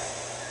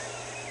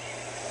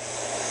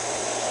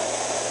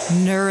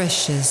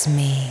 nourishes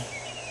me.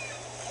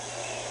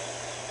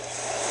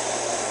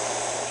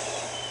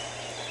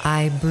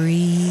 I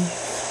breathe.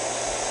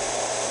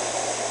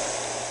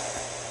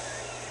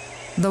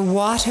 The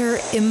water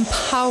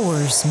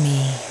empowers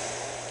me.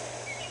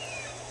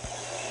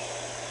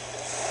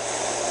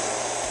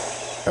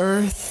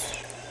 Earth,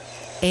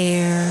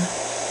 air,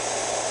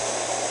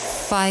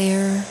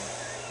 fire,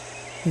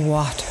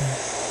 water.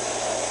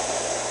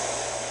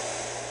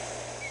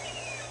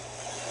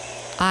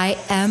 I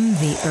am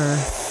the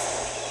earth.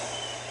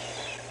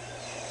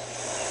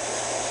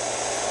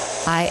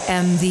 I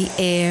am the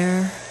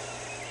air,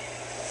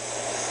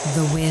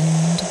 the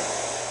wind.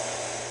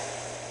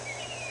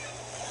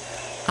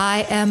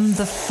 I am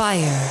the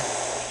fire.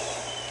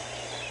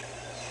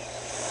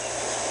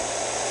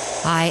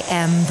 I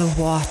am the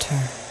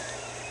water.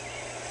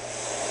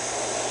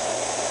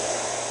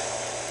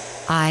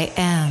 I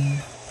am.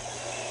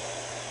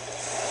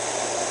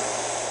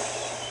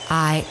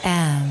 I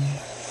am.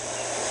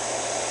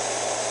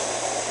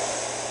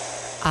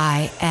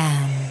 I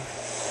am.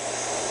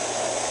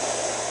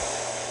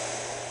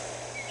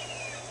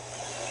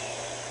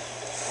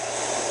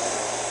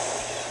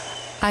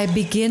 I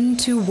begin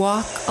to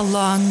walk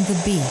along the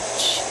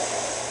beach,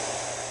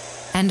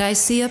 and I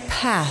see a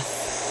path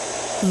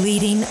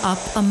leading up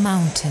a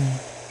mountain.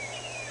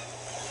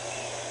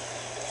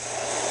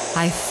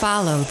 I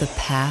follow the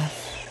path.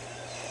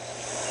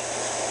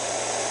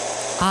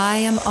 I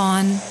am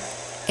on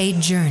a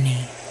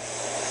journey.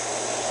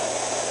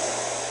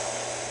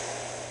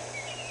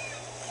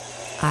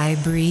 I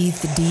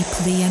breathe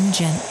deeply and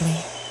gently.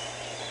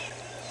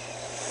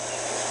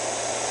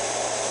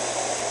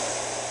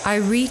 I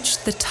reach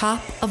the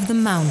top of the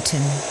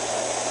mountain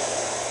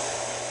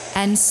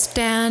and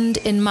stand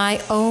in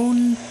my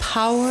own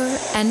power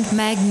and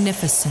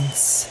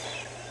magnificence.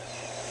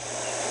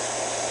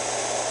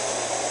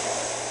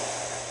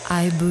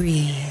 I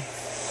breathe.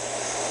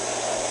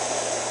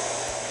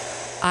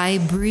 I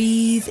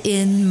breathe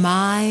in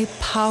my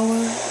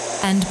power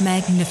and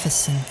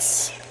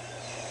magnificence.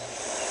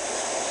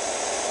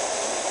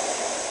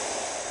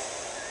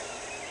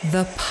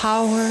 The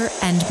power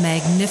and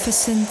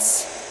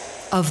magnificence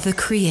of the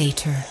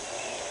Creator.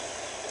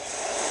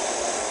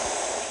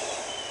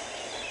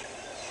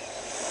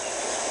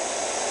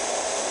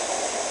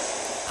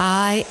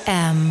 I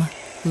am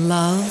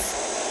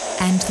love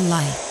and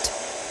light.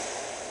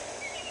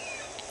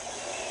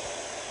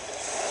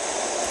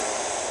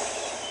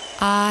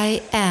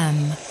 I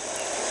am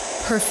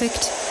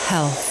perfect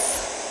health.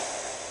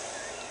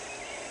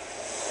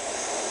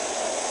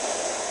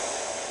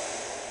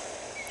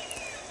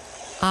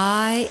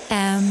 I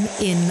am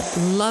in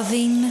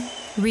loving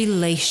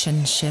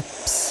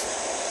relationships.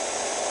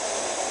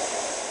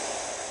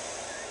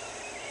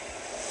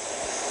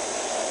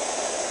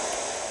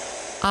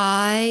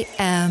 I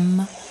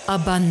am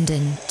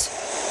abundant.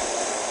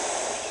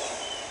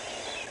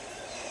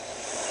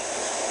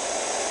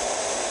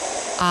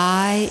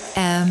 I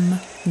am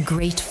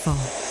grateful.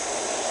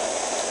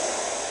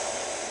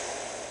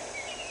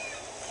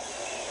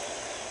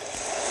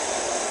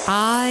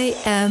 I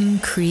am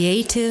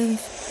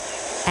creative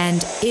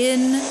and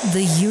in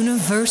the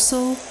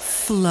universal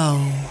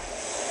flow.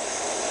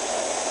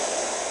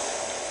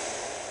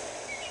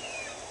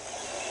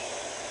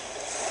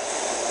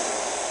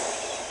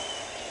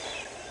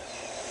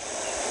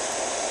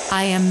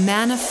 I am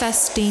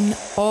manifesting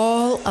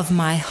all of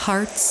my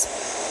heart's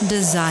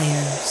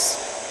desires.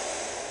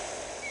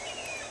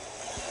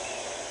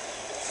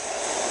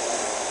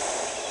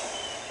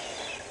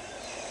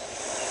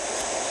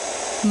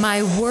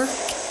 My work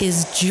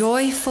is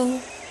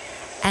joyful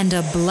and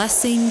a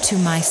blessing to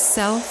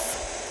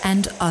myself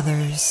and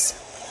others.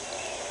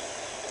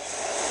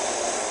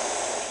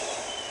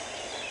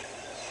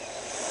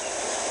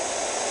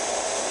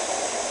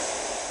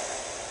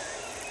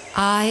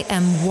 I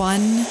am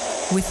one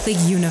with the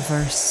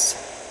universe.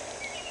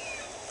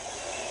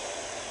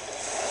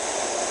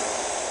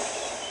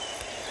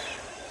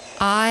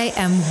 I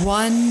am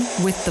one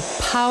with the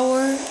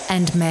power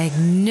and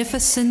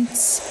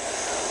magnificence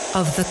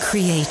of the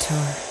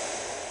Creator.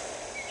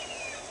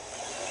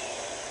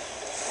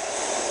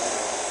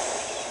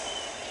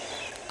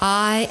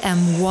 I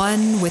am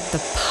one with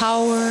the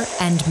power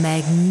and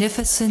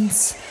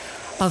magnificence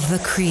of the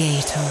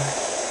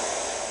Creator.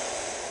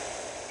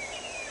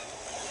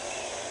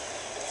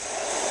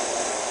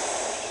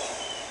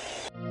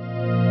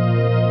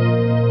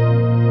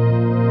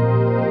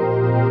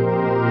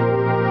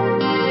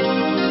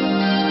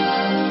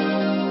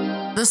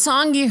 The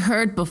song you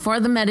heard before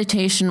the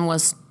meditation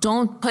was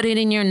Don't Put It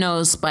in Your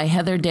Nose by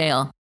Heather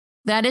Dale.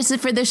 That is it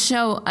for this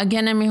show.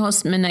 Again, I'm your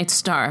host, Midnight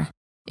Star.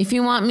 If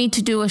you want me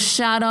to do a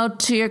shout out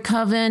to your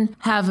coven,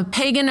 have a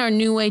pagan or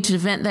new age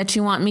event that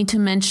you want me to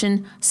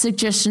mention,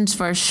 suggestions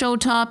for a show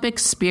topic,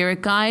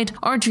 spirit guide,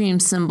 or dream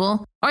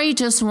symbol, or you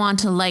just want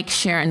to like,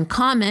 share, and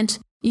comment,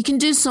 you can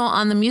do so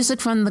on the Music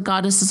from the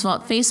Goddess's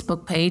Vault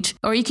Facebook page,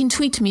 or you can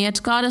tweet me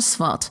at Goddess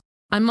Vault.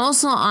 I'm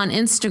also on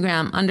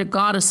Instagram under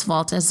Goddess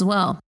Vault as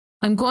well.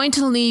 I'm going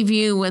to leave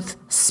you with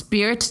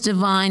Spirit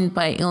Divine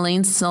by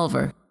Elaine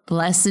Silver.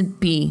 Blessed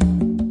be.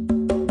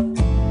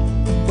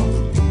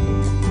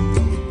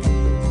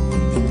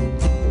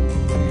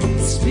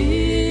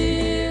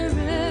 Spirit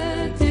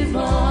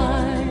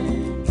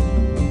divine,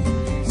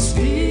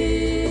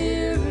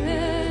 Spirit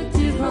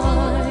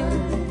divine,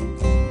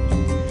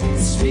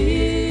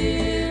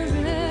 Spirit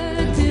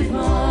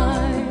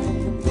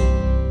divine.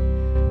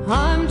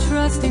 I'm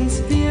trusting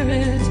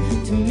Spirit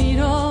to meet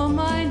all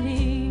my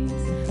needs.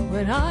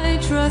 When I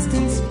trust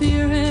in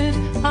Spirit,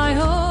 I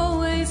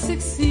always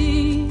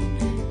succeed.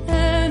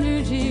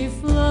 Energy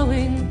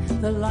flowing,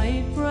 the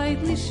light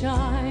brightly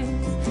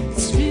shines.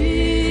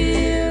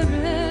 Spirit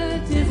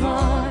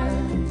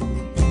divine.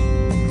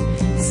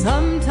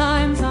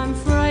 Sometimes I'm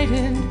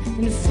frightened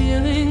and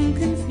feeling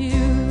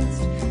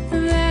confused.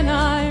 Then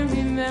I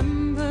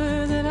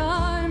remember that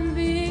I'm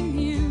being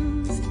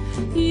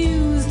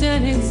used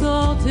and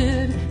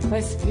exalted by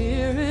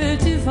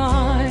Spirit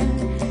divine.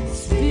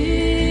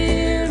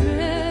 Spirit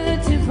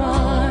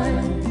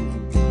divine.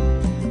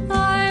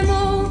 I'm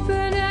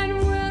open and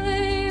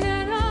willing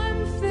and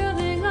I'm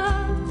filling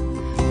up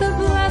the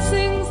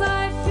blessings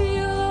I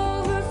feel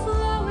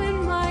overflow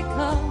in my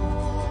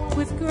cup,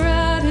 with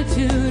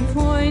gratitude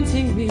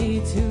pointing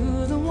me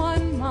to the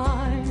one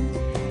mind,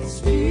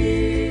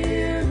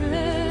 Spirit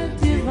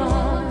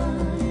divine.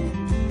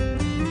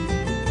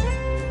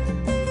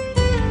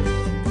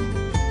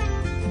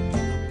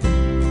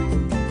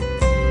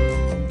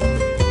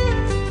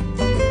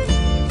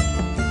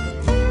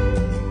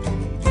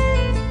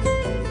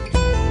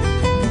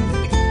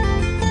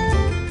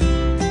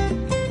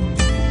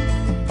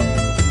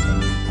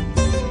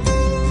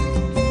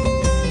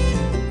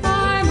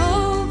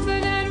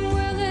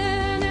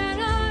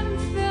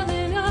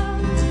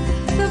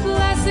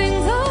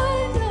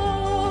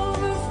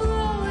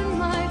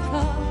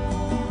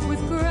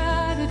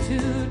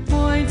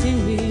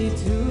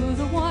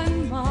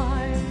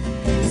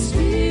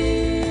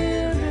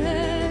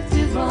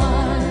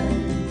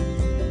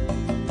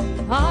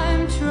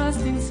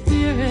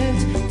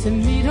 To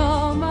meet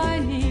all my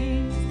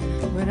needs.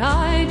 When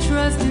I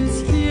trust in